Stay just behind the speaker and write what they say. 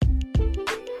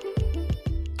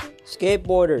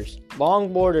skateboarders,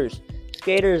 longboarders,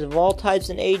 skaters of all types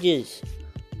and ages.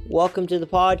 Welcome to the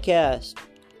podcast.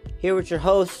 Here with your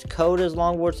host, Coda's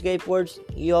Longboard Skateboards.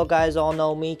 You all guys all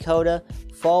know me, Coda.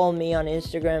 Follow me on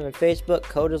Instagram and Facebook,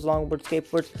 Coda's Longboard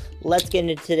Skateboards. Let's get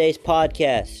into today's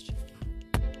podcast.